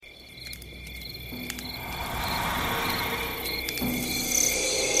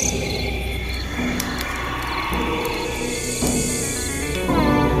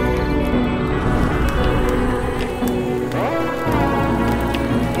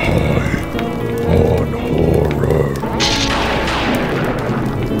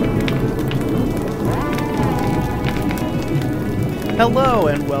Hello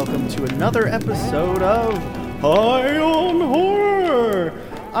and welcome to another episode of High on Horror.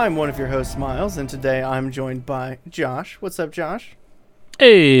 I'm one of your hosts, Miles, and today I'm joined by Josh. What's up, Josh?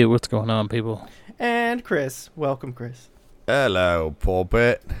 Hey, what's going on, people? And Chris. Welcome, Chris. Hello,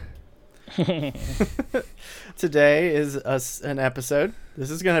 pulpit. Today is an episode. This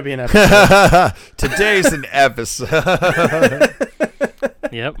is going to be an episode. Today's an episode.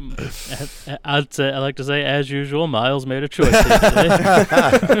 Yep. I like to say, as usual, Miles made a choice here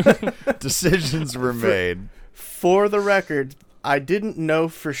today. Decisions were made. For the record, I didn't know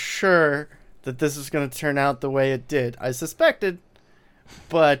for sure that this was going to turn out the way it did. I suspected,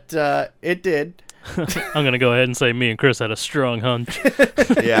 but it did. I'm going to go ahead and say me and Chris had a strong hunch.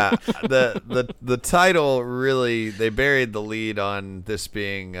 Yeah, the title really, they buried the lead on this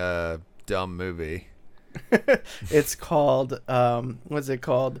being a dumb movie. It's called, what's it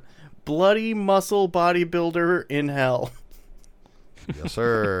called? Bloody Muscle Bodybuilder in Hell. Yes,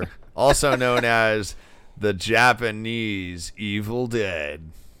 sir. Also known as the Japanese Evil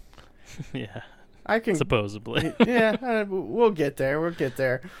Dead. Yeah, I can supposedly. Yeah, we'll get there. We'll get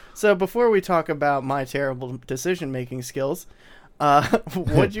there. So before we talk about my terrible decision-making skills,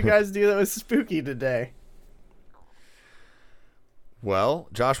 what'd you guys do that was spooky today? Well,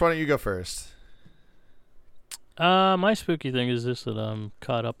 Josh, why don't you go first? My spooky thing is this, that I'm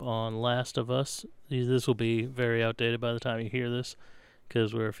caught up on Last of Us. This will be very outdated by the time you hear this,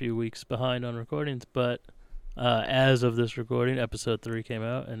 because we're a few weeks behind on recordings, but as of this recording, episode 3 came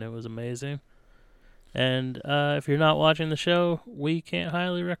out, and it was amazing. And if you're not watching the show, we can't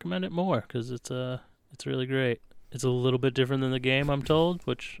highly recommend it more, because it's really great. It's a little bit different than the game, I'm told,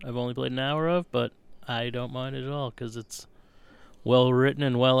 which I've only played an hour of, but I don't mind it at all, because it's well written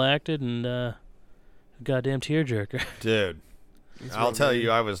and well acted, and goddamn tearjerker. Dude, I'll tell you,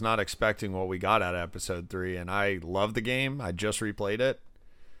 I was not expecting what we got out of episode 3, and I love the game. I just replayed it,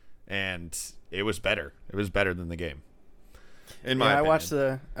 and it was better. It was better than the game. In my opinion.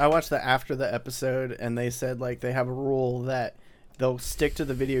 I watched the after the episode, and they said like they have a rule that they'll stick to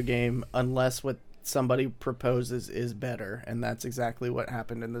the video game unless what somebody proposes is better, and that's exactly what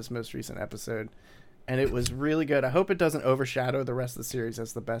happened in this most recent episode. And it was really good. I hope it doesn't overshadow the rest of the series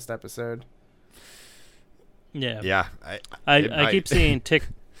as the best episode. Yeah. Yeah. I keep seeing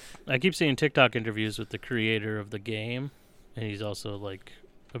TikTok interviews with the creator of the game, and he's also like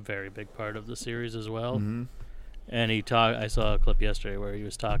a very big part of the series as well. Mm-hmm. And I saw a clip yesterday where he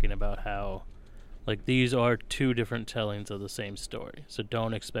was talking about how like these are two different tellings of the same story. So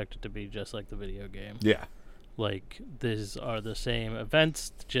don't expect it to be just like the video game. Yeah. Like these are the same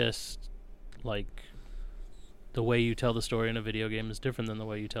events, just like the way you tell the story in a video game is different than the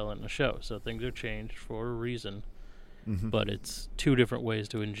way you tell it in a show. So things are changed for a reason, but it's two different ways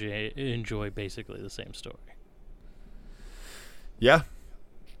to enjoy basically the same story. Yeah.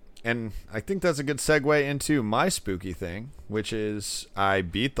 And I think that's a good segue into my spooky thing, which is I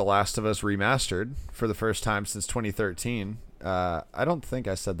beat The Last of Us Remastered for the first time since 2013. I don't think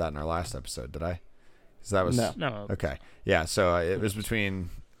I said that in our last episode, did I? 'Cause that was No. Okay. Yeah, so it was between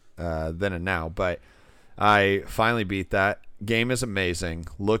then and now, but I finally beat that. Game is amazing.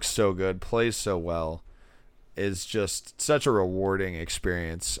 Looks so good. Plays so well. Is just such a rewarding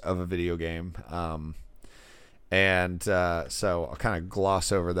experience of a video game. So I'll kind of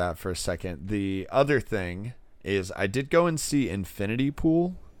gloss over that for a second. The other thing is I did go and see Infinity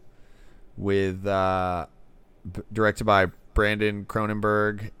Pool with directed by Brandon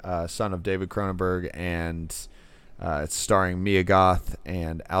Cronenberg, son of David Cronenberg, and it's starring Mia Goth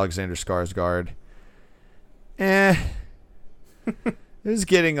and Alexander Skarsgård. It was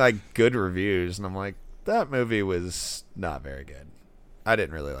getting like good reviews, and I'm like, that movie was not very good. I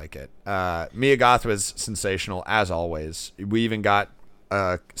didn't really like it. Mia Goth was sensational as always. We even got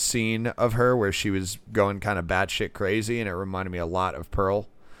a scene of her where she was going kind of batshit crazy, and it reminded me a lot of Pearl.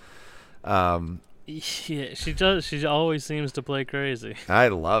 Yeah, she does. She always seems to play crazy. I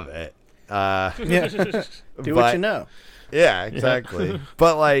love it. Yeah, do what you know. Yeah, exactly. Yeah.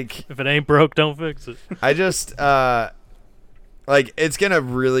 But like, if it ain't broke, don't fix it. I just like, it's gonna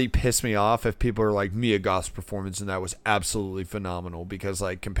really piss me off if people are like, Mia Goth's performance in that was absolutely phenomenal, because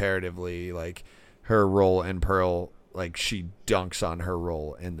like comparatively, like her role in Pearl, like she dunks on her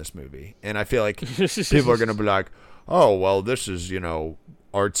role in this movie, and I feel like people are gonna be like, oh well, this is, you know,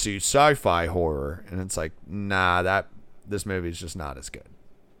 artsy sci-fi horror, and it's like, nah, this movie is just not as good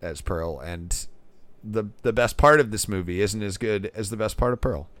as Pearl, and the best part of this movie isn't as good as the best part of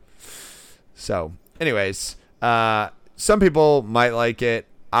Pearl. So anyways, some people might like it.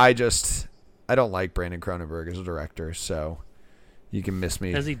 I don't like Brandon Cronenberg as a director, so you can miss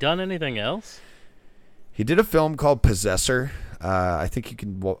me. Has he done anything else? He did a film called Possessor. I think you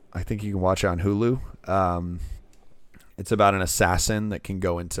can watch it on Hulu. It's about an assassin that can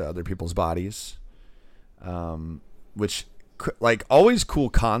go into other people's bodies. Which, like, always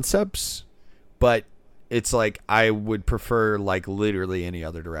cool concepts, but it's like I would prefer, like, literally any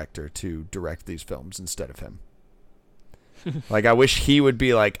other director to direct these films instead of him. Like, I wish he would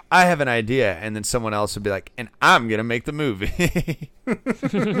be like, I have an idea, and then someone else would be like, and I'm gonna make the movie.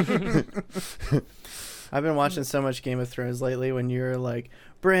 I've been watching so much Game of Thrones lately. When you're like,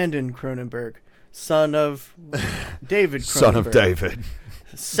 Brandon Cronenberg, son of David Cronenberg, Son of David.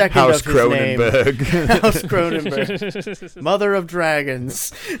 Second House of his name, Cronenberg. House Cronenberg, mother of dragons,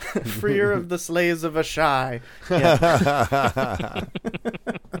 freer of the slaves of Ashai. Yeah.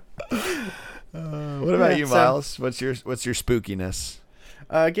 What about you, Miles? What's your spookiness?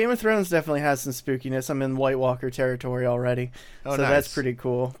 Game of Thrones definitely has some spookiness. I'm in White Walker territory already, so nice. that's pretty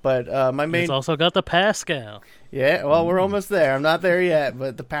cool. But my main, It's also got the Pascal. yeah, well, we're almost there. I'm not there yet,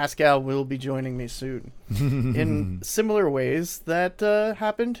 but the Pascal will be joining me soon. In similar ways that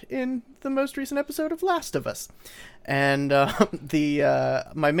happened in the most recent episode of Last of Us. And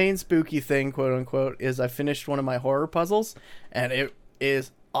my main spooky thing, quote unquote, is I finished one of my horror puzzles, and it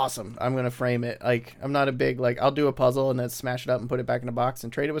is awesome. I'm gonna frame it. Like, I'm not a big, like, I'll do a puzzle and then smash it up and put it back in a box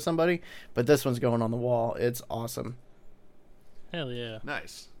and trade it with somebody, but this one's going on the wall. It's awesome. Hell yeah.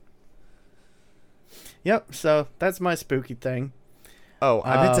 Nice. Yep, so that's my spooky thing. Oh,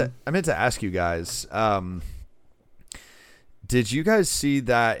 I meant to ask you guys. Did you guys see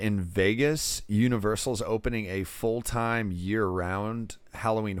that in Vegas, Universal's opening a full-time year-round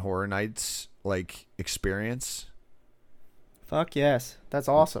Halloween Horror Nights like experience? Fuck yes, that's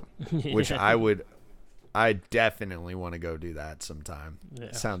awesome. Which I definitely want to go do that sometime.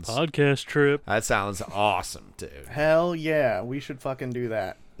 Yeah. Sounds Podcast trip. That sounds awesome, dude. Hell yeah, we should fucking do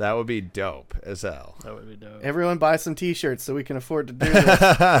that. That would be dope as hell. That would be dope. Everyone buy some t-shirts so we can afford to do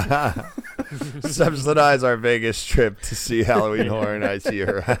this. Subsidize our Vegas trip to see Halloween Horror Nights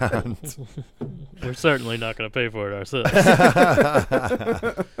year round. We're certainly not going to pay for it ourselves.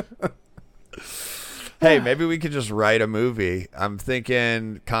 Hey, maybe we could just write a movie. I'm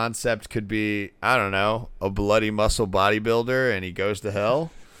thinking concept could be, I don't know, a bloody muscle bodybuilder and he goes to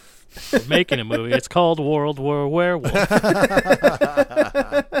hell. We're making a movie. It's called World War Werewolf.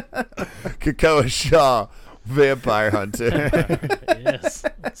 Kakoa Shaw, vampire hunter. Yes.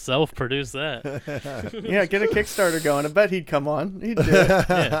 Self-produce that. Yeah, get a Kickstarter going. I bet he'd come on. He'd do it.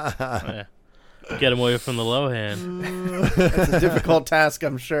 Yeah. Get him away from the low hand. It's a difficult task,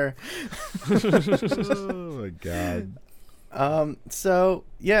 I'm sure. Oh my god. So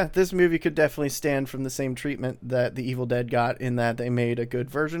yeah, this movie could definitely stand from the same treatment that The Evil Dead got, in that they made a good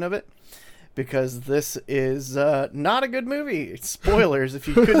version of it, because this is not a good movie. Spoilers if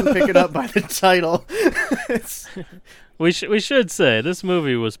you couldn't pick it up by the title. We should say this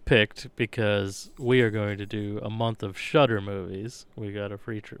movie was picked because we are going to do a month of Shudder movies. We got a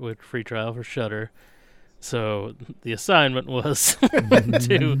free trial for Shudder. So the assignment was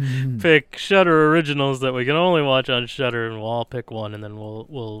to pick Shudder originals that we can only watch on Shudder, and we'll all pick one, and then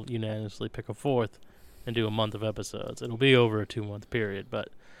we'll unanimously pick a fourth and do a month of episodes. It'll be over a 2-month period, but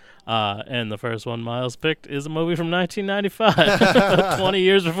and the first one Miles picked is a movie from 1995, 20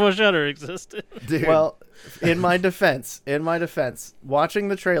 years before Shudder existed. Dude. Well, in my defense, watching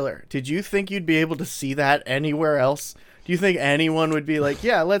the trailer, did you think you'd be able to see that anywhere else? Do you think anyone would be like,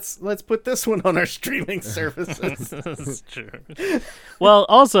 yeah, let's put this one on our streaming services? That's true. Well,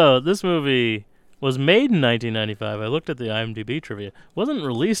 also, this movie was made in 1995. I looked at the IMDb trivia. It wasn't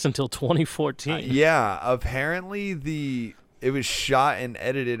released until 2014. Yeah, apparently it was shot and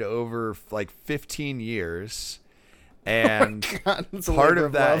edited over like 15 years. And God, part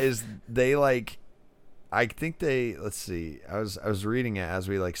of that is they like, I think they, let's see, I was reading it as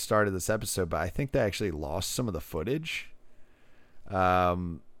we like started this episode, but I think they actually lost some of the footage.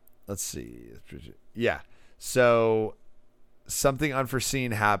 Let's see. Yeah. So something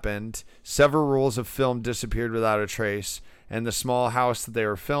unforeseen happened. Several rolls of film disappeared without a trace, and the small house that they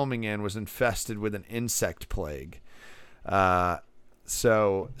were filming in was infested with an insect plague.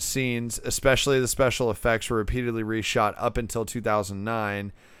 So scenes, especially the special effects, were repeatedly reshot up until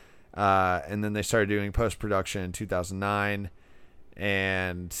 2009. And then they started doing post-production in 2009.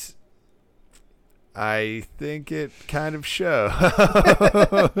 And I think it kind of shows.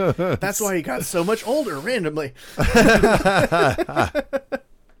 That's why he got so much older randomly.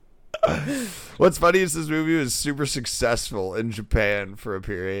 What's funny is this movie was super successful in Japan for a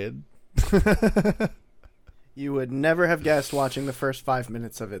period. You would never have guessed watching the first 5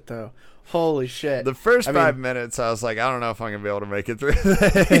 minutes of it, though. Holy shit. The first 5 minutes, I was like, I don't know if I'm going to be able to make it through.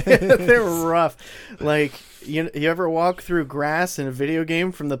 They were rough. Like, you ever walk through grass in a video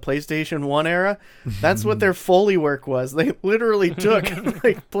game from the PlayStation 1 era? That's what their Foley work was. They literally took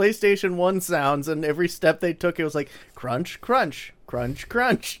like PlayStation 1 sounds, and every step they took, it was like crunch, crunch, crunch,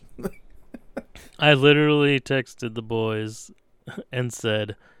 crunch. I literally texted the boys and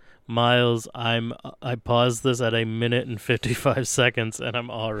said, Miles, I paused this at 1 minute and 55 seconds, and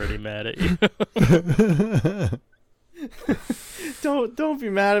I'm already mad at you. Don't be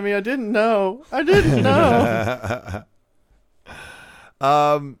mad at me. I didn't know.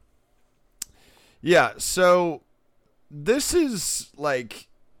 Yeah. So this is like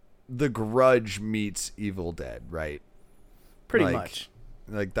The Grudge meets Evil Dead, right? Pretty much.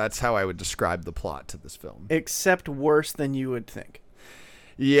 Like that's how I would describe the plot to this film. Except worse than you would think.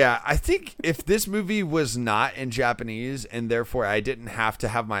 Yeah, I think if this movie was not in Japanese and therefore I didn't have to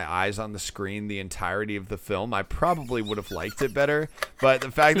have my eyes on the screen the entirety of the film, I probably would have liked it better. But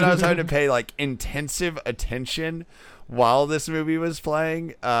the fact that I was having to pay like intensive attention while this movie was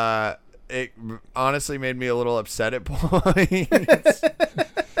playing, it honestly made me a little upset at points.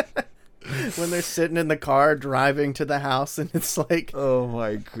 When they're sitting in the car driving to the house and it's like, oh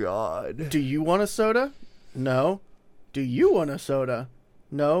my God. Do you want a soda? No. Do you want a soda?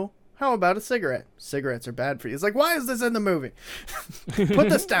 No. How about a cigarette? Cigarettes are bad for you. It's like, why is this in the movie? Put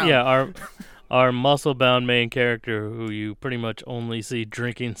this down. Yeah, our muscle-bound main character, who you pretty much only see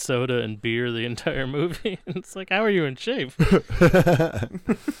drinking soda and beer the entire movie. It's like, how are you in shape?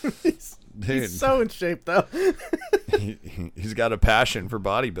 He's so in shape, though. He's got a passion for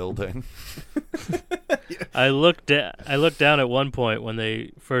bodybuilding. I looked down at one point when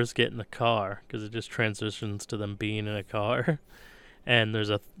they first get in the car, because it just transitions to them being in a car. And there's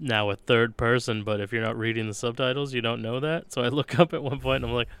now a third person, but if you're not reading the subtitles, you don't know that. So I look up at one point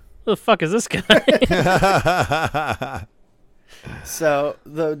and I'm like, who the fuck is this guy? So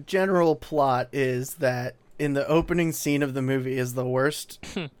the general plot is that in the opening scene of the movie is the worst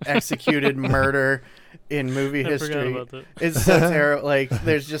executed murder in movie history. Forgot about that. It's so terrible. Like,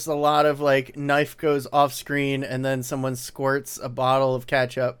 there's just a lot of like knife goes off screen and then someone squirts a bottle of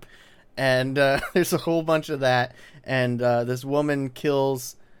ketchup, and there's a whole bunch of that. And this woman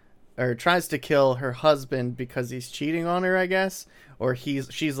kills or tries to kill her husband because he's cheating on her, I guess, or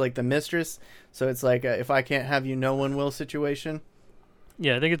she's like the mistress. So it's like a, if I can't have you, no one will situation.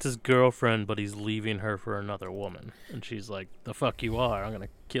 Yeah, I think it's his girlfriend, but he's leaving her for another woman. And she's like, the fuck you are, I'm going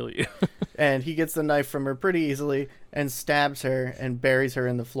to kill you. And he gets the knife from her pretty easily and stabs her and buries her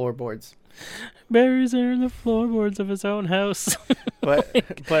in the floorboards. Buries her in the floorboards of his own house. But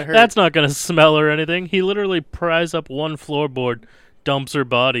her... That's not going to smell or anything. He literally pries up one floorboard, dumps her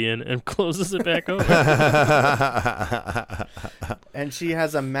body in, and closes it back over. And she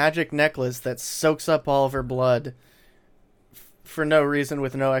has a magic necklace that soaks up all of her blood. For no reason,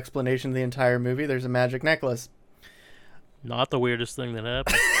 with no explanation the entire movie, there's a magic necklace. Not the weirdest thing that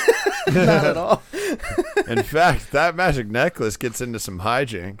happened. Not at all. In fact, that magic necklace gets into some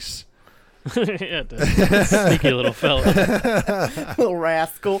hijinks. Yeah, it does. Sneaky little fella. Little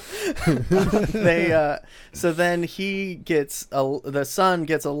rascal. So then the son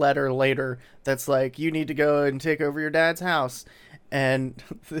gets a letter later that's like, you need to go and take over your dad's house. And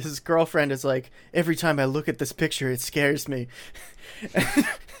his girlfriend is like, every time I look at this picture, it scares me.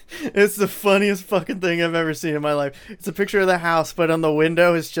 It's the funniest fucking thing I've ever seen in my life. It's a picture of the house, but on the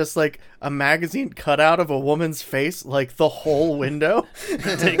window is just like a magazine cutout of a woman's face, like the whole window.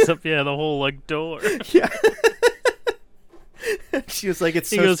 It takes up, the whole, like, door. Yeah. She was like,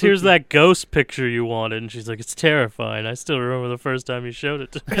 he goes, here's that ghost picture you wanted. And she's like, it's terrifying. I still remember the first time you showed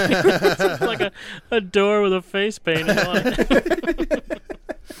it to me. It's like a door with a face painted on it.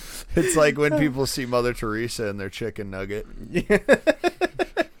 It's like when people see Mother Teresa and their chicken nugget. Yeah.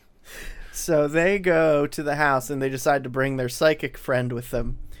 So they go to the house and they decide to bring their psychic friend with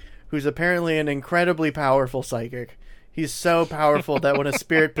them, who's apparently an incredibly powerful psychic. He's so powerful that when a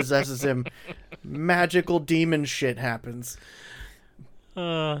spirit possesses him, magical demon shit happens.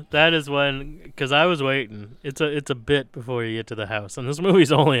 That is when, because I was waiting. It's a bit before you get to the house, and this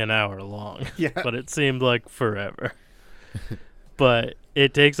movie's only an hour long. Yeah. But it seemed like forever. But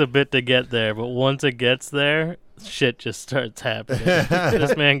it takes a bit to get there. But once it gets there, shit just starts happening.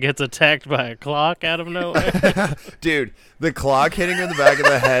 This man gets attacked by a clock out of nowhere. Dude, the clock hitting him in the back of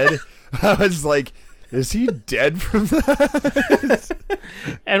the head, I was like, is he dead from that?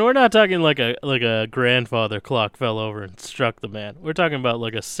 And we're not talking like a grandfather clock fell over and struck the man. We're talking about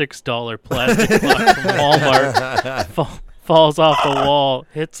like a $6 plastic clock from Walmart falls off the wall,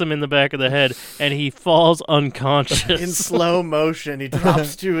 hits him in the back of the head, and he falls unconscious. In slow motion, he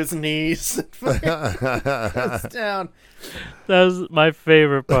drops to his knees. Goes down. That was my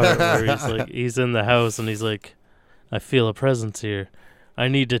favorite part, where he's in the house and he's like, I feel a presence here. I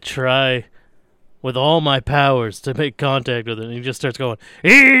need to try with all my powers to make contact with it. And he just starts going,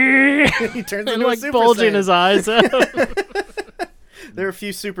 He turns and into a Super bulging Saiyan. his eyes out. There are a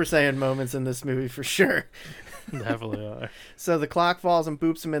few Super Saiyan moments in this movie for sure. Definitely are. So the clock falls and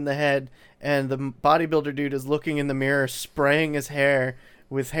boops him in the head, and the bodybuilder dude is looking in the mirror, spraying his hair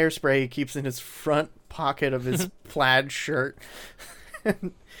with hairspray he keeps in his front pocket of his plaid shirt.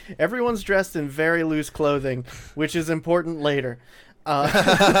 Everyone's dressed in very loose clothing, which is important later.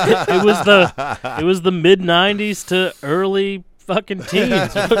 It was the mid '90s to early fucking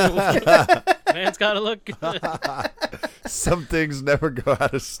teens. Man's gotta look good. Some things never go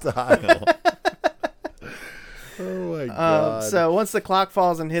out of style. Oh my god. So once the clock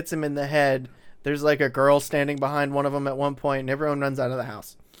falls and hits him in the head, there's like a girl standing behind one of them at one point, and everyone runs out of the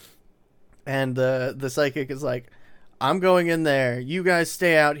house. And the psychic is like, I'm going in there. You guys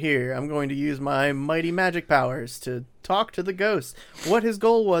stay out here. I'm going to use my mighty magic powers to talk to the ghost. What his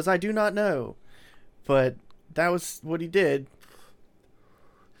goal was, I do not know. But that was what he did.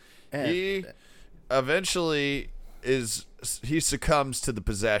 And He eventually he succumbs to the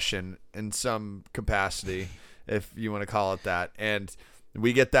possession in some capacity, if you want to call it that. And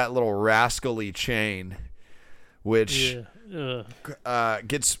we get that little rascally chain, which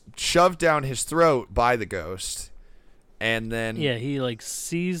gets shoved down his throat by the ghost. And then he like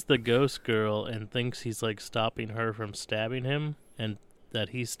sees the ghost girl and thinks he's like stopping her from stabbing him, and that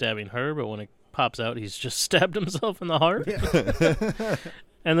he's stabbing her, but when it pops out, he's just stabbed himself in the heart. Yeah.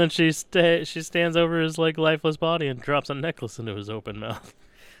 And then she stands over his like lifeless body and drops a necklace into his open mouth.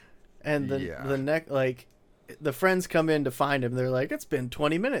 And the friends come in to find him. They're like, it's been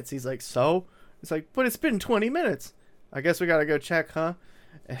 20 minutes. He's like, so? It's like, but it's been 20 minutes. I guess we got to go check, huh?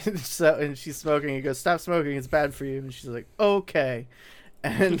 And she's smoking. He goes, stop smoking. It's bad for you. And she's like, okay.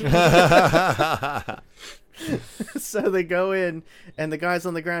 And so they go in, and the guy's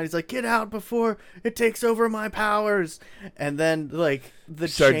on the ground. He's like, get out before it takes over my powers. And then, like, the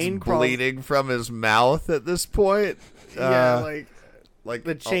starts chain crawls. bleeding from his mouth at this point. Yeah, like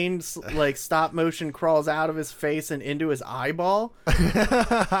the chain, like, stop motion crawls out of his face and into his eyeball.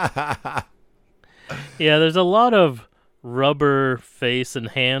 Yeah, there's a lot of rubber face and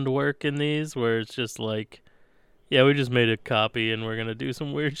hand work in these where it's just like, yeah, we just made a copy and we're gonna do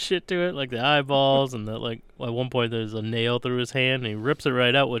some weird shit to it, like the eyeballs and the like. At one point, there's a nail through his hand and he rips it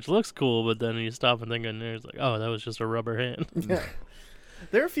right out, which looks cool. But then you stop and think, and there's like, oh, that was just a rubber hand. Yeah,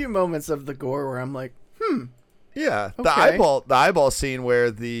 there are a few moments of the gore where I'm like, Yeah, Okay. the eyeball scene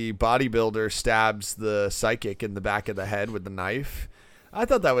where the bodybuilder stabs the psychic in the back of the head with the knife. I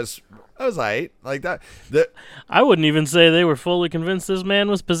thought that was alright. Like that. I wouldn't even say they were fully convinced this man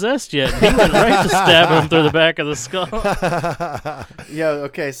was possessed yet. He went right to stab him through the back of the skull. yeah,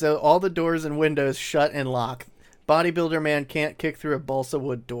 okay, so all the doors and windows shut and lock. Bodybuilder man can't kick through a balsa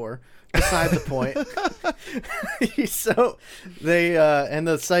wood door. Beside the point. So they and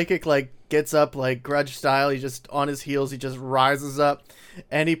the psychic like gets up like Grudge style. He just on his heels. He just rises up,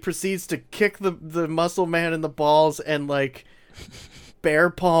 and he proceeds to kick the muscle man in the balls and like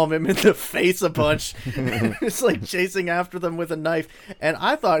bear palm him in the face a bunch. It's like chasing after them with a knife. And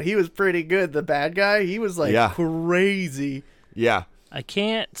I thought he was pretty good. The bad guy, he was like crazy. Yeah. I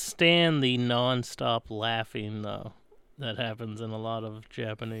can't stand the non-stop laughing though that happens in a lot of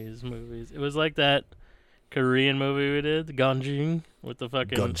Japanese movies. It was like that Korean movie we did, Ganjin, with the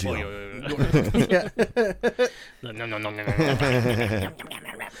fucking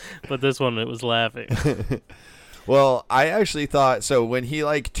But this one, it was laughing. Well, I actually thought so when he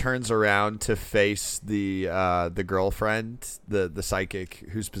like turns around to face the girlfriend, the psychic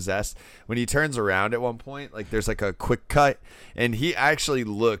who's possessed. When he turns around at one point, like there's like a quick cut, and he actually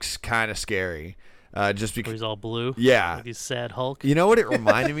looks kind of scary. Just because he's all blue. Yeah, like he's sad Hulk. You know what it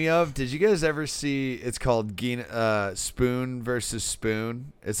reminded me of? Did you guys ever see? It's called Spoon versus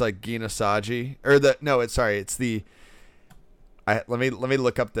Spoon. It's like Gina Saji It's the. Let me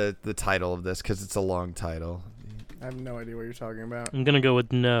look up the title of this because it's a long title. I have no idea what you're talking about. I'm gonna go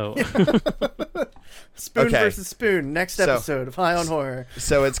with no. Spoon versus Spoon. Next episode of High on Horror.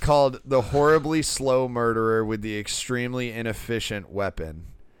 So it's called The Horribly Slow Murderer with the Extremely Inefficient Weapon.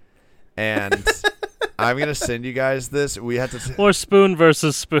 And I'm gonna send you guys this. We have to or Spoon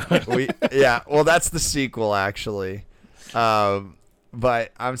versus Spoon. Well, that's the sequel actually.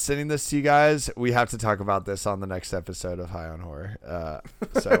 But I'm sending this to you guys. We have to talk about this on the next episode of High on Horror.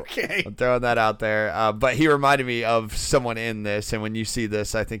 So Okay. I'm throwing that out there. But he reminded me of someone in this, and when you see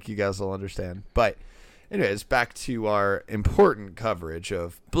this, I think you guys will understand. But anyways, back to our important coverage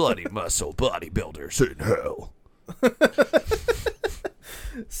of bloody muscle bodybuilders in hell.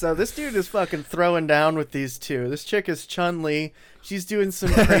 So this dude is fucking throwing down with these two. This chick is Chun-Li. She's doing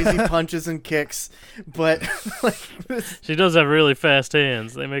some crazy punches and kicks, but like this, She does have really fast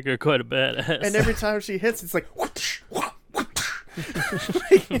hands. They make her quite a badass. and every time she hits, it's like whoosh, whoosh, whoosh.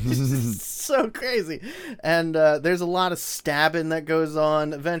 It's just so crazy. And there's a lot of stabbing that goes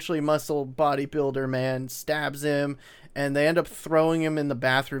on. Eventually, muscle bodybuilder man stabs him, and they end up throwing him in the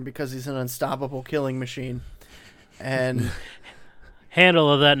bathroom because he's an unstoppable killing machine. And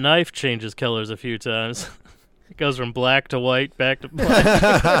Handle of that knife changes colors a few times. It goes from black to white, back to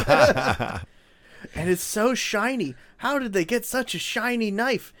black. and it's so shiny. How did they get such a shiny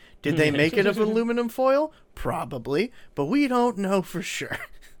knife? Did they make it of aluminum foil? Probably, but we don't know for sure.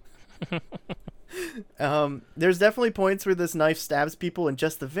 There's definitely points where this knife stabs people, and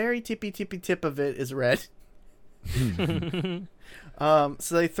just the very tippy tip of it is red. So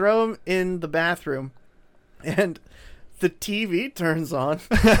they throw him in the bathroom, and the TV turns on.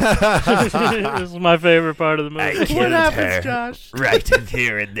 This is my favorite part of the movie. What happens, Josh? Right in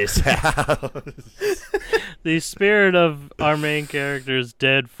here in this house. The spirit of our main character's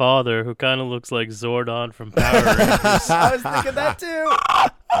dead father, who kind of looks like Zordon from Power Rangers. I was thinking that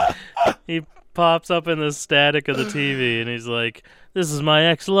too. He pops up in the static of the TV, and he's like, "This is my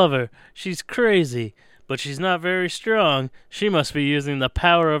ex-lover. She's crazy, but she's not very strong. She must be using the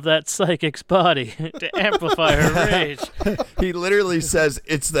power of that psychic's body to amplify her rage." He literally says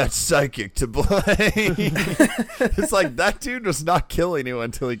it's that psychic to blame. It's like that dude was not killing you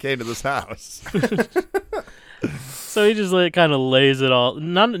until he came to this house. So he just like kind of lays it all.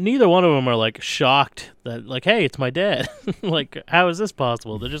 Neither one of them are like shocked that like, "Hey, it's my dad." Like, how is this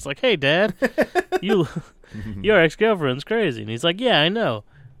possible? They're just like, "Hey, Dad, your ex-girlfriend's crazy," and he's like, "Yeah, I know.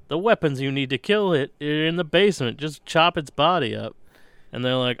 The weapons you need to kill it are in the basement. Just chop its body up." And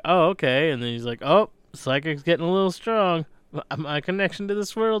they're like, "Oh, okay." And then he's like, "Oh, psychic's getting a little strong. My connection to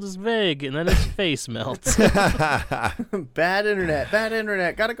this world is vague." And then his face melts. Bad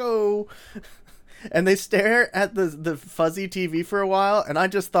internet, gotta go. And they stare at the fuzzy TV for a while, and I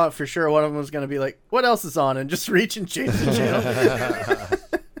just thought for sure one of them was going to be like, "What else is on?" and just reach and change the channel.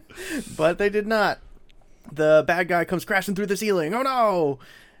 But they did not. The bad guy comes crashing through the ceiling. Oh no!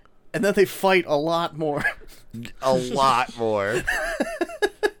 And then they fight a lot more. A lot more.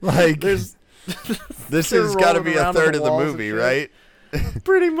 Like, There's this they're has got to rolling be a around third the of the walls and movie, shit. right?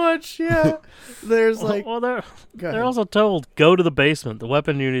 pretty much, yeah. There's like, Well, go they're ahead. also told, "Go to the basement. The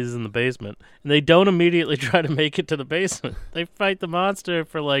weapon unit is in the basement." And they don't immediately try to make it to the basement. They fight the monster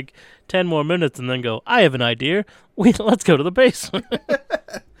for like 10 more minutes and then go, "I have an idea. Let's go to the basement."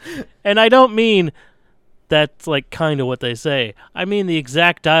 And I don't mean that's like kind of what they say. I mean the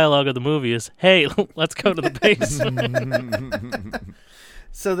exact dialogue of the movie is, "Hey, let's go to the basement."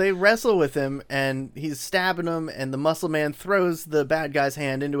 So they wrestle with him, and he's stabbing him, and the muscle man throws the bad guy's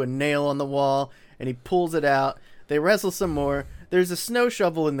hand into a nail on the wall, and he pulls it out. They wrestle some more. There's a snow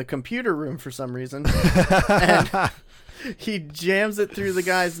shovel in the computer room for some reason. And he jams it through the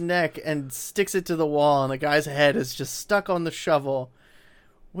guy's neck and sticks it to the wall, and the guy's head is just stuck on the shovel.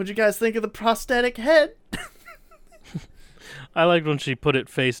 What'd you guys think of the prosthetic head? I liked when she put it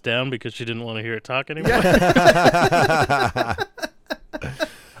face down because she didn't want to hear it talk anymore.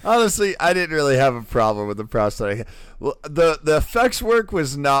 Honestly, I didn't really have a problem with the prosthetic. Well, the effects work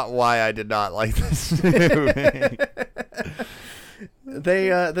was not why I did not like this movie.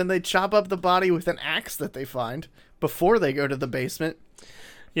 Then they chop up the body with an axe that they find before they go to the basement.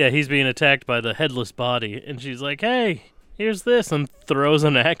 Yeah, he's being attacked by the headless body, and she's like, "Hey, here's this," and throws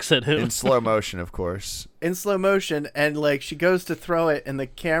an axe at him. In slow motion, of course. In slow motion, and like she goes to throw it, and the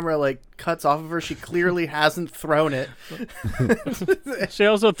camera like cuts off of her. She clearly hasn't thrown it. She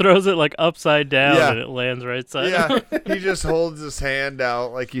also throws it like upside down, Yeah. and it lands right side Yeah, up. he just holds his hand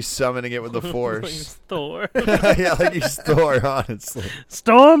out like he's summoning it with the Like force. Thor. Yeah, like he's Thor, honestly.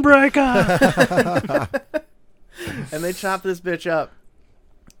 Stormbreaker! And they chop this bitch up,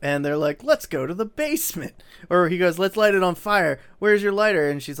 and they're like, "Let's go to the basement." Or he goes, "Let's light it on fire. Where's your lighter?"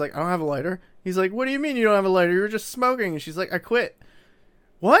 And she's like, "I don't have a lighter." He's like, "What do you mean you don't have a lighter? You were just smoking." And she's like, "I quit."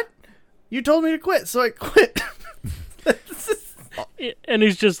 "What? You told me to quit, so I quit." And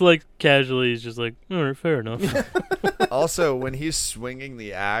he's just like casually, he's just like, all right, fair enough. Also, when he's swinging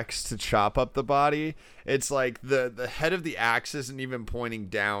the axe to chop up the body, it's like the head of the axe isn't even pointing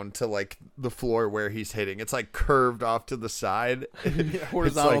down to like the floor where he's hitting. It's like curved off to the side.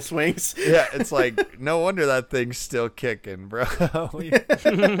 Horizontal like, swings. Yeah, it's like no wonder that thing's still kicking, bro.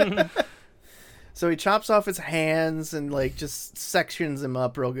 So he chops off his hands and like just sections him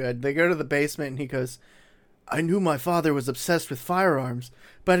up real good. They go to the basement and he goes, I knew my father was obsessed with firearms,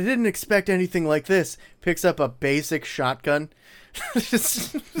 but I didn't expect anything like this. Picks up a basic shotgun.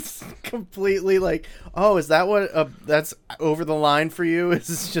 just completely like, oh, is that what that's over the line for you? Is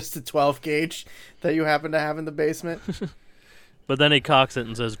this just a 12 gauge that you happen to have in the basement? But then he cocks it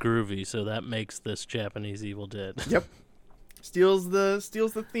and says groovy, so that makes this Japanese Evil Dead. Yep. Steals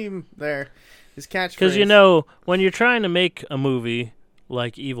the theme there. His catchphrase. Because, you know, when you're trying to make a movie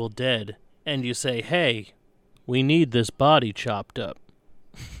like Evil Dead and you say, hey, we need this body chopped up,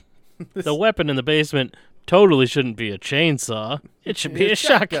 the weapon in the basement totally shouldn't be a chainsaw. It should be a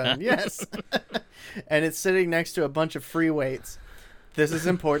shotgun. Yes. And it's sitting next to a bunch of free weights. This is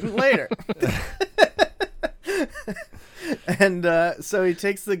important later. And so he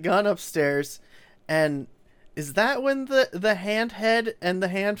takes the gun upstairs, and is that when the hand head and the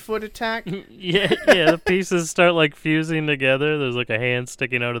hand foot attack? Yeah, the pieces start like fusing together. There's like a hand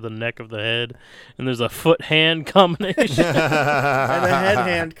sticking out of the neck of the head, and there's a foot hand combination. And a head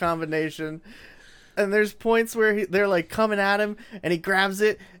hand combination. And there's points where they're like coming at him, and he grabs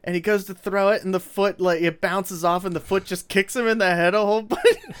it, and he goes to throw it, and the foot like it bounces off, and the foot just kicks him in the head a whole bunch.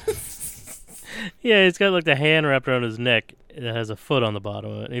 Yeah, he's got like the hand wrapped around his neck. It has a foot on the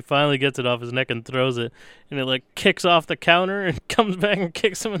bottom of it. And he finally gets it off his neck and throws it, and it like kicks off the counter and comes back and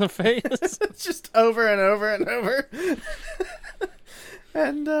kicks him in the face. It's just over and over and over.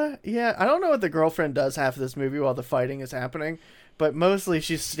 And yeah, I don't know what the girlfriend does half of this movie while the fighting is happening, but mostly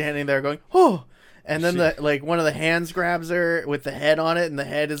she's standing there going, "Oh!" And then one of the hands grabs her with the head on it, and the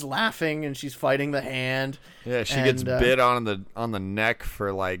head is laughing, and she's fighting the hand. Yeah, she gets bit on the neck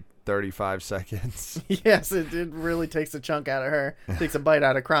for like 35 seconds. Yes, it really takes a chunk out of her. Takes a bite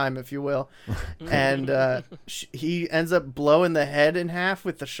out of crime, if you will. And he ends up blowing the head in half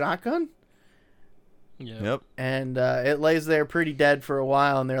with the shotgun. Yep. And it lays there pretty dead for a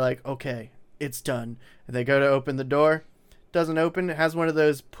while, and they're like, okay, it's done. And they go to open the door. Doesn't open. It has one of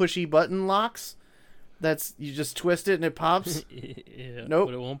those pushy button locks. You just twist it and it pops. Yeah, nope.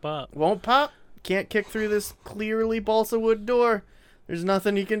 But it won't pop. Won't pop. Can't kick through this clearly balsa wood door. There's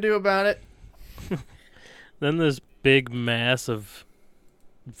nothing you can do about it. Then this big mass of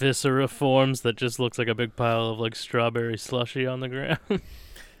viscera forms that just looks like a big pile of like strawberry slushy on the ground.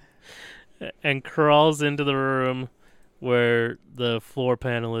 And crawls into the room where the floor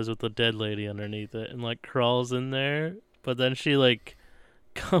panel is with the dead lady underneath it, and like crawls in there, but then she like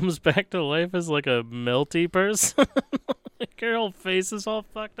comes back to life as like a melty person. Like her whole face is all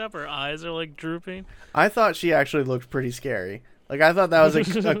fucked up, her eyes are like drooping. I thought she actually looked pretty scary. Like, I thought that was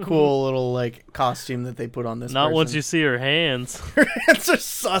a cool little, like, costume that they put on this Not person. once you see her hands. Her hands are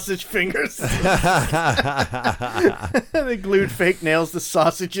sausage fingers. They glued fake nails to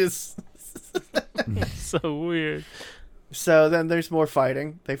sausages. So weird. So then there's more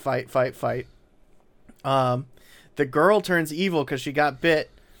fighting. They fight. The girl turns evil because she got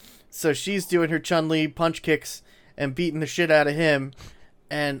bit. So she's doing her Chun-Li punch kicks and beating the shit out of him.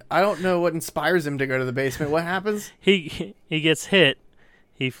 And I don't know what inspires him to go to the basement. What happens? He gets hit.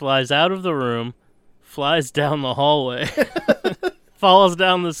 He flies out of the room, flies down the hallway, falls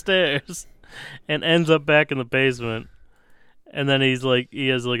down the stairs, and ends up back in the basement. And then he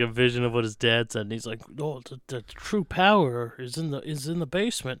has like a vision of what his dad said, and he's like, "Oh, the true power is in the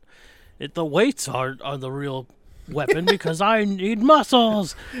basement. The weights are the real weapon because I need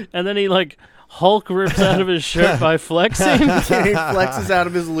muscles." And then he like Hulk rips out of his shirt by flexing. He flexes out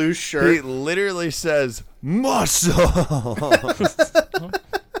of his loose shirt. He literally says, "Muscle."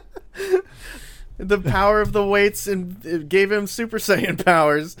 The power of the weights and it gave him Super Saiyan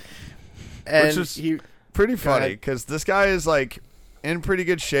powers. And which is pretty funny because this guy is like in pretty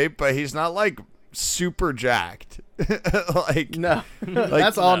good shape, but he's not like super jacked. Like no,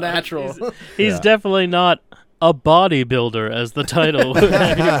 that's all natural. He's definitely not a bodybuilder, as the title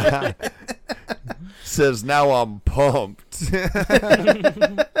would says. Now I'm pumped.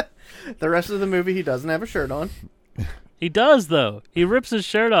 The rest of the movie, he doesn't have a shirt on. He does, though. He rips his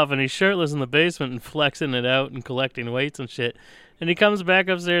shirt off and he's shirtless in the basement and flexing it out and collecting weights and shit. And he comes back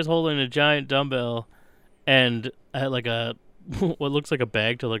upstairs holding a giant dumbbell and like a what looks like a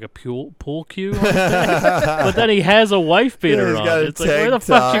bag to like a pool cue on his back. But then he has a wife beater he's on. got a It's like, where the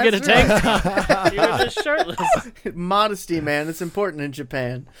fuck you get a tank That's top? You're just shirtless. Modesty, man. It's important in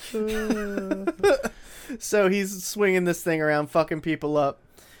Japan. So he's swinging this thing around, fucking people up.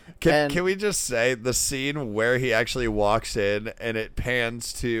 Can we just say the scene where he actually walks in and it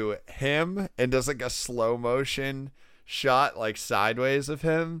pans to him and does like a slow motion shot like sideways of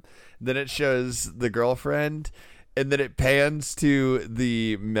him, then it shows the girlfriend, and then it pans to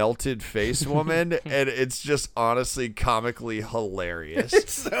the melted face woman, and it's just honestly comically hilarious.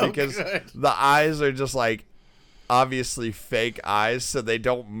 It's so because good. the eyes are just like obviously fake eyes, so they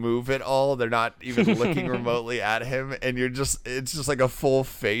don't move at all. They're not even looking remotely at him, and it's just like a full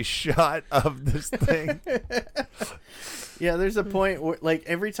face shot of this thing. Yeah, there's a point where, like,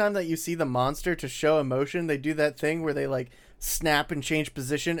 every time that you see the monster to show emotion, they do that thing where they, like, snap and change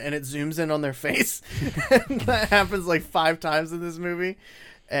position, and it zooms in on their face. And that happens, like, 5 times in this movie.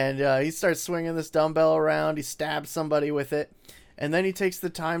 And he starts swinging this dumbbell around. He stabs somebody with it. And then he takes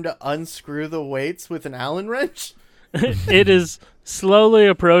the time to unscrew the weights with an Allen wrench. It is slowly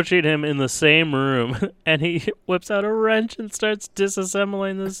approaching him in the same room, and he whips out a wrench and starts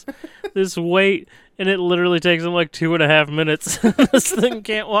disassembling this weight, and it literally takes him like 2.5 minutes. This thing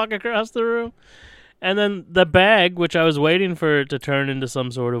can't walk across the room. And then the bag, which I was waiting for it to turn into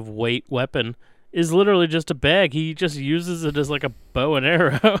some sort of weight weapon, is literally just a bag. He just uses it as like a bow and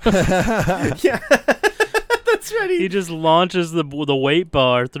arrow. Yeah, that's right. He just launches the weight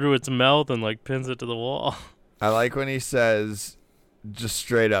bar through its mouth and like pins it to the wall. I like when he says, just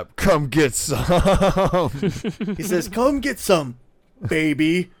straight up, "Come get some." He says, "Come get some,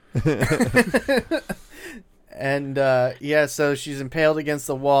 baby." And yeah, so she's impaled against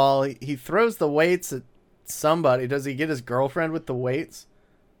the wall. He throws the weights at somebody. Does he get his girlfriend with the weights?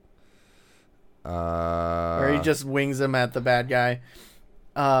 Or he just wings them at the bad guy?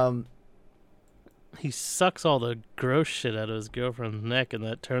 He sucks all the gross shit out of his girlfriend's neck, and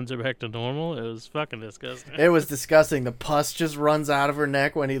that turns her back to normal. It was fucking disgusting. It was disgusting. The pus just runs out of her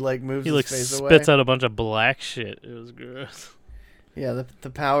neck when he like moves He his like face away. spits out a bunch of black shit. It was gross. Yeah,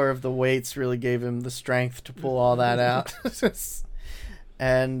 the power of the weights really gave him the strength to pull all that out.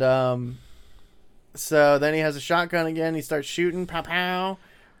 And so then he has a shotgun again. He starts shooting. Pow pow.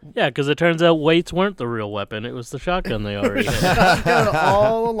 Yeah, because it turns out weights weren't the real weapon. It was the shotgun they already had. Shotgun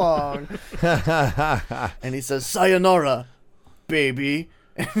all along. And he says, "Sayonara, baby."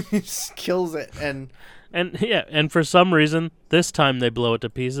 And he just kills it. And And for some reason, this time they blow it to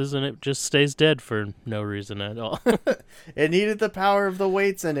pieces, and it just stays dead for no reason at all. it needed the power of the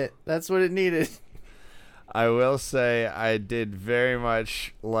weights in it. That's what it needed. I will say I did very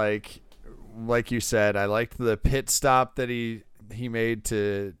much like you said. I liked the pit stop that he made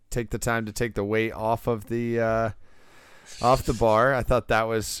to take the time to take the weight off of the bar. I thought that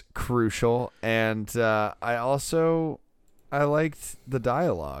was crucial, and I liked the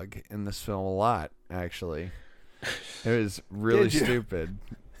dialogue in this film a lot. Actually, it was really stupid.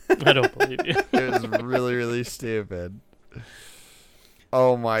 I don't believe you. It was really, really stupid.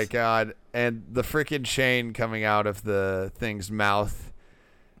 Oh my god. And the freaking chain coming out of the thing's mouth.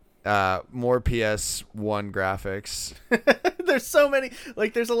 More PS1 graphics. There's so many.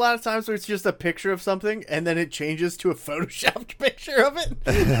 Like, there's a lot of times where it's just a picture of something, and then it changes to a photoshopped picture of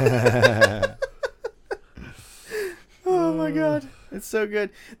it. Oh my god. It's so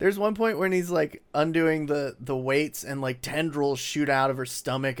good. There's one point when he's like undoing the weights and like tendrils shoot out of her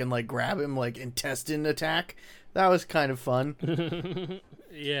stomach and like grab him like intestine attack. That was kind of fun.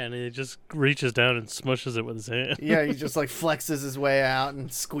 Yeah, and he just reaches down and smushes it with his hand. Yeah, he just like flexes his way out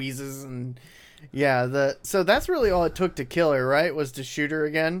and squeezes and yeah, so that's really all it took to kill her, right? Was to shoot her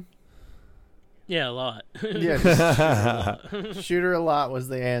again? Yeah, a lot. Yeah, just shoot her a lot was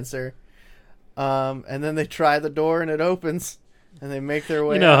the answer. And then they try the door and it opens. And they make their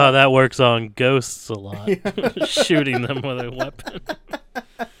way You know out. how that works on ghosts a lot. Shooting them with a weapon.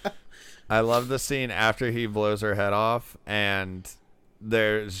 I love the scene after he blows her head off, and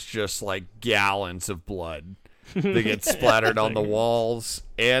there's just like gallons of blood that get splattered on the walls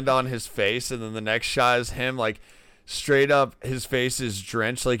and on his face. And then the next shot is him like straight up, his face is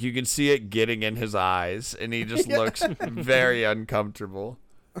drenched. Like you can see it getting in his eyes, and he just looks very uncomfortable.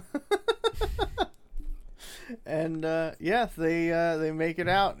 And yeah, they make it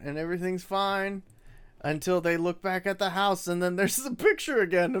out and everything's fine until they look back at the house and then there's a picture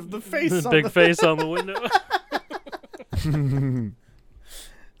again of the face. The big face on the window.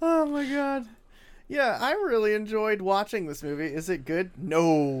 Oh my god. Yeah, I really enjoyed watching this movie. Is it good?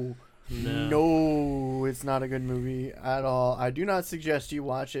 No, it's not a good movie at all. I do not suggest you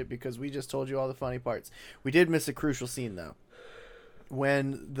watch it because we just told you all the funny parts. We did miss a crucial scene though.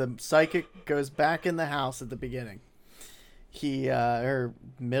 when the psychic goes back in the house at the beginning, he or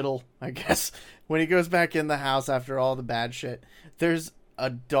middle, I guess, when he goes back in the house after all the bad shit, there's a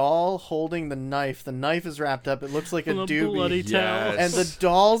doll holding the knife. The knife is wrapped up. It looks like a bloody doobie. towel. And the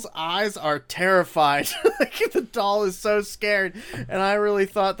doll's eyes are terrified. Like, the doll is so scared. And I really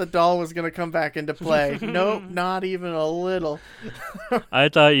thought the doll was going to come back into play. Nope, not even a little. I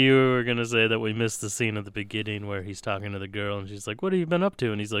thought you were going to say that we missed the scene at the beginning where he's talking to the girl and she's like, what have you been up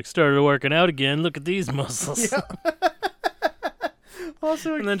to? And he's like, started working out again. Look at these muscles. Yeah.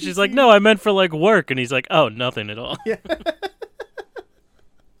 Also, and then she's like, no, I meant for like work. And he's like, oh, nothing at all. Yeah.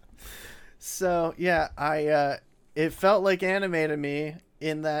 So, yeah, it felt like anime to me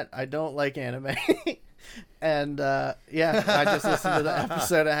in that I don't like anime. And, yeah, I just listened to the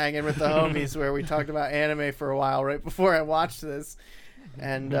episode of Hanging with the Homies where we talked about anime for a while right before I watched this.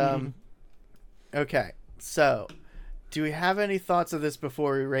 And, okay, so do we have any thoughts of this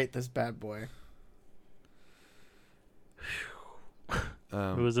before we rate this bad boy?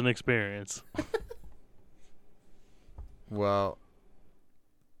 It was an experience. Well,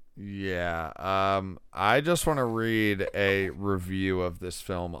 yeah. I just want to read a review of this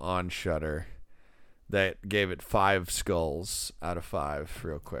film on Shudder that gave it 5 skulls out of 5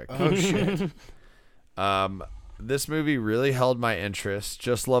 real quick. Oh, shit. This movie really held my interest.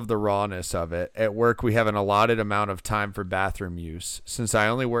 Just love the rawness of it. At work, we have an allotted amount of time for bathroom use. Since I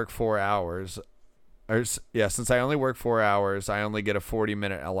only work 4 hours, I only get a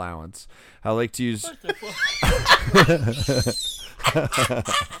 40-minute allowance. I like to use...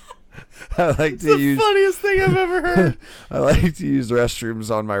 It's the funniest thing I've ever heard. I like to use restrooms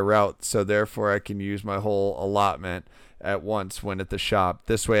on my route, so therefore I can use my whole allotment at once when at the shop.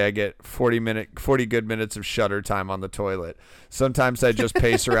 This way I get 40 good minutes of Shudder time on the toilet. Sometimes I just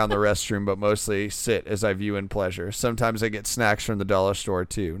pace around the restroom, but mostly sit as I view in pleasure. Sometimes I get snacks from the dollar store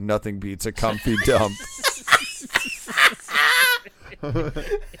too. Nothing beats a comfy dump.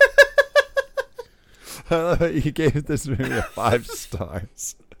 He gave this movie 5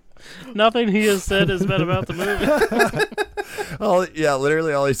 stars. Nothing he has said is bad about the movie.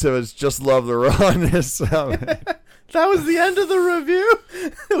 Literally all he said was just love the rawness of it. That was the end of the review?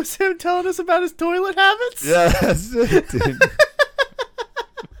 It was him telling us about his toilet habits? Yeah, that's it, dude.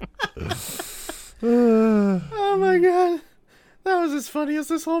 Oh my god. That was as funny as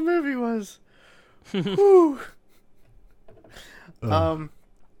this whole movie was. Whew.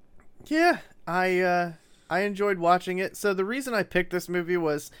 Yeah, I enjoyed watching it. So the reason I picked this movie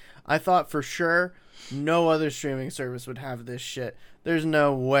was I thought for sure no other streaming service would have this shit. There's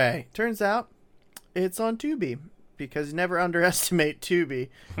no way. Turns out it's on Tubi, because never underestimate Tubi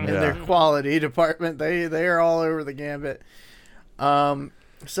in their quality department. They are all over the gambit.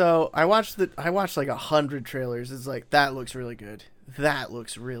 So I watched like 100 trailers. It's like, that looks really good. That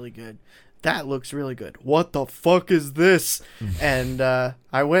looks really good. That looks really good. What the fuck is this? And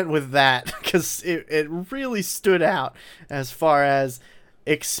I went with that because it really stood out as far as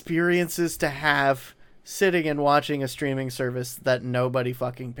experiences to have sitting and watching a streaming service that nobody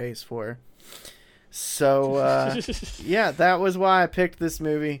fucking pays for. So, yeah, that was why I picked this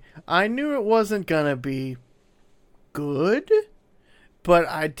movie. I knew it wasn't gonna be good, but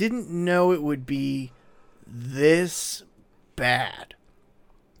I didn't know it would be this bad.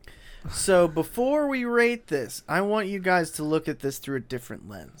 So before we rate this, I want you guys to look at this through a different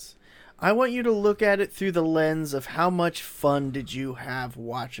lens. I want you to look at it through the lens of how much fun did you have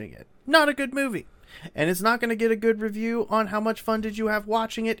watching it. Not a good movie. And it's not going to get a good review on how much fun did you have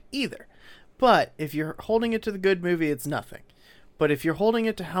watching it either. But if you're holding it to the good movie, it's nothing. But if you're holding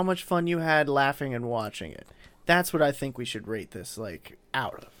it to how much fun you had laughing and watching it, that's what I think we should rate this, like,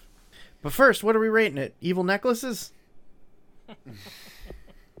 out of. But first, what are we rating it? Evil necklaces?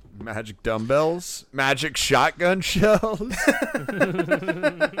 Magic dumbbells? Magic shotgun shells?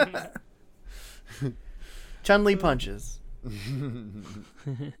 Chun-Li punches.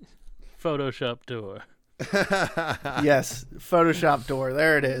 Photoshop door. Yes, Photoshop door.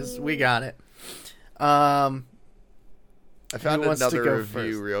 There it is. We got it. I found another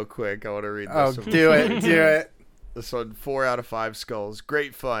review real quick. I want to read this one. Do it. This one, 4 out of 5 skulls.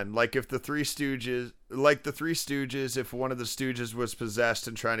 Great fun. Like the Three Stooges, if one of the Stooges was possessed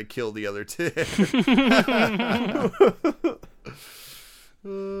and trying to kill the other two.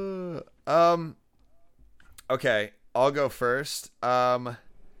 Okay, I'll go first. What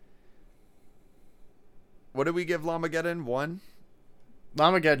did we give Llamageddon? 1?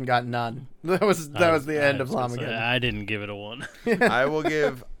 Llamageddon got none. That was the end of Llamageddon. I didn't give it a 1. I will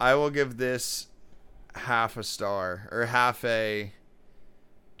give this half a star, or half a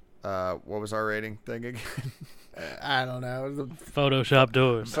what was our rating thing again? I don't know. Photoshop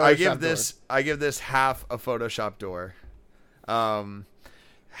doors. I Photoshop give this half a Photoshop door.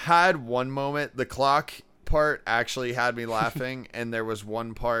 Had one moment, the clock part actually had me laughing, and there was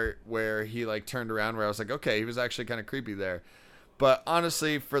one part where he like turned around where I was like, okay, he was actually kind of creepy there. But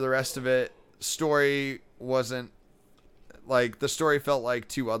honestly, for the rest of it, story wasn't like, the story felt like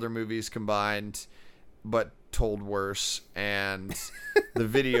two other movies combined, but told worse, and the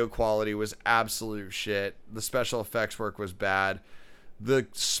video quality was absolute shit. The special effects work was bad. The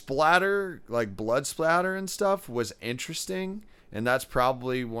splatter, like blood splatter and stuff, was interesting, and that's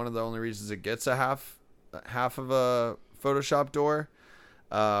probably one of the only reasons it gets a half of a Photoshop door.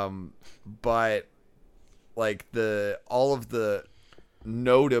 But like all of the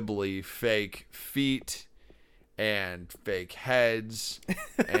notably fake feet and fake heads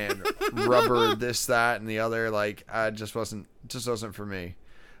and rubber this, that, and the other, like, just wasn't for me.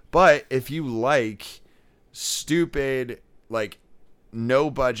 But if you like stupid, like, no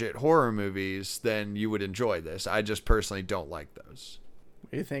budget horror movies, then you would enjoy this. I just personally don't like those.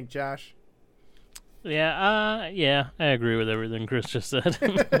 What do you think, Josh? Yeah, I agree with everything Chris just said.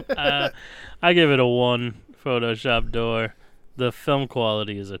 I give it a 1 Photoshop door. The film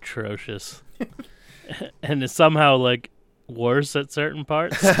quality is atrocious. And it's somehow, like, worse at certain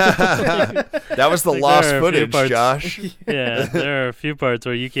parts. That was the like, lost footage, Josh. Yeah, there are a few parts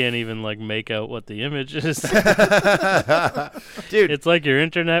where you can't even, like, make out what the image is. Dude, it's like your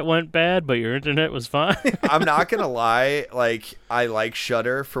internet went bad, but your internet was fine. I'm not gonna lie, like, I like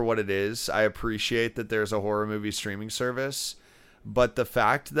Shudder for what it is. I appreciate that there's a horror movie streaming service, but the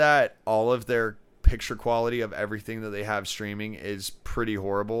fact that all of their picture quality of everything that they have streaming is pretty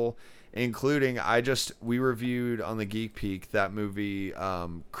horrible, including we reviewed on the Geek Peak that movie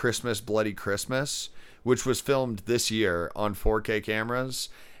Christmas Bloody Christmas, which was filmed this year on 4K cameras,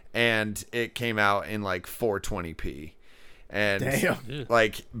 and it came out in like 420p. And damn.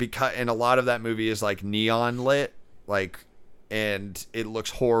 Like, because, and a lot of that movie is like neon lit, like, and it looks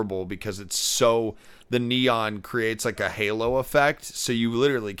horrible because it's so, the neon creates like a halo effect, so you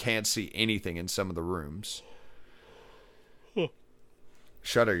literally can't see anything in some of the rooms.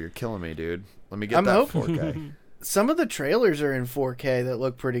 Shudder, you're killing me, dude. Let me get that 4K. Some of the trailers are in 4K that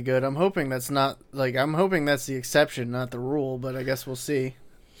look pretty good. I'm hoping that's the exception, not the rule, but I guess we'll see.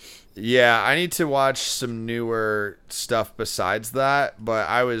 Yeah, I need to watch some newer stuff besides that, but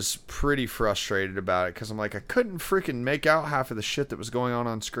I was pretty frustrated about it because I'm like, I couldn't freaking make out half of the shit that was going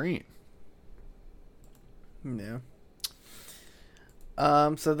on screen. Yeah.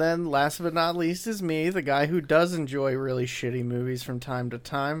 So then, last but not least, is me, the guy who does enjoy really shitty movies from time to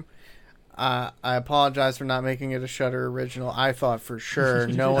time. I apologize for not making it a Shudder original. I thought for sure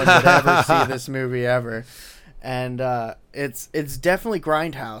no one would ever see this movie ever. And it's definitely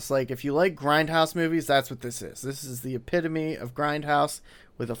Grindhouse. Like, if you like Grindhouse movies, that's what this is. This is the epitome of Grindhouse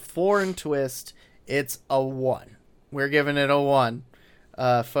with a foreign twist. It's a 1. We're giving it a 1.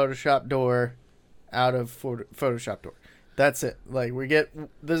 Photoshop door out of Photoshop door. That's it. Like,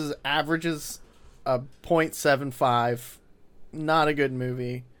 this is averages a 0.75. Not a good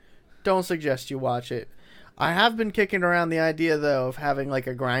movie. Don't suggest you watch it. I have been kicking around the idea, though, of having like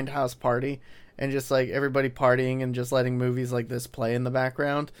a Grindhouse party and just like everybody partying and just letting movies like this play in the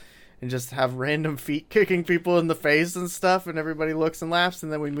background and just have random feet kicking people in the face and stuff, and everybody looks and laughs,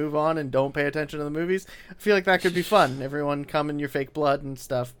 and then we move on and don't pay attention to the movies. I feel like that could be fun. Everyone come in your fake blood and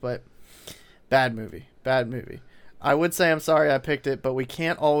stuff, but bad movie. I would say I'm sorry I picked it, but we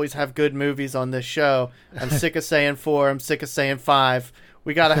can't always have good movies on this show. I'm sick of saying 4. I'm sick of saying 5.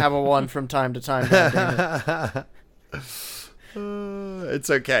 We got to have a 1 from time to time. God damn it.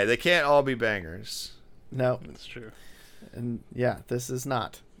 It's okay. They can't all be bangers. No. That's true. And yeah, this is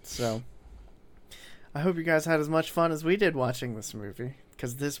not. So I hope you guys had as much fun as we did watching this movie,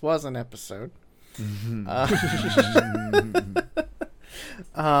 because this was an episode.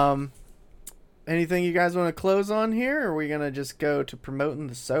 Anything you guys want to close on here, or are we going to just go to promoting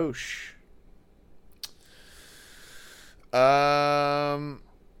the Soch?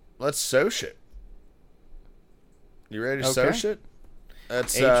 Let's Soch it. You ready to Soch it?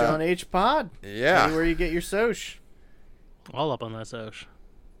 That's H on H Pod. Yeah. Anywhere you get your Soch. All up on that Soch.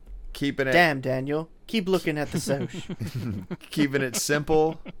 Keeping it. Damn, Daniel. Keep looking at the Soch. Keeping it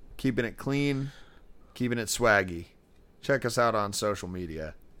simple, keeping it clean, keeping it swaggy. Check us out on social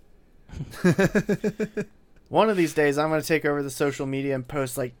media. One of these days, I'm going to take over the social media and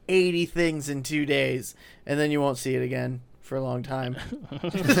post like 80 things in 2 days, and then you won't see it again for a long time.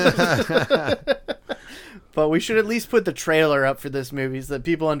 But we should at least put the trailer up for this movie so that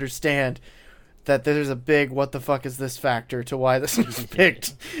people understand that there's a big what the fuck is this factor to why this was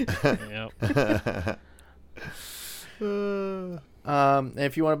picked. Yep.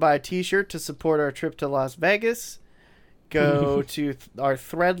 If you want to buy a t-shirt to support our trip to Las Vegas, go to our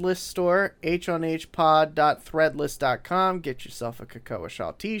Threadless store, honhpod.threadless.com. Get yourself a Cocoa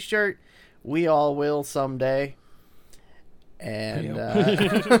Shaw t-shirt. We all will someday. And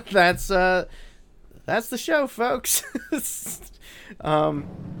that's the show, folks.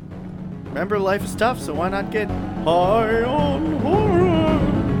 Remember, life is tough, so why not get high on horse?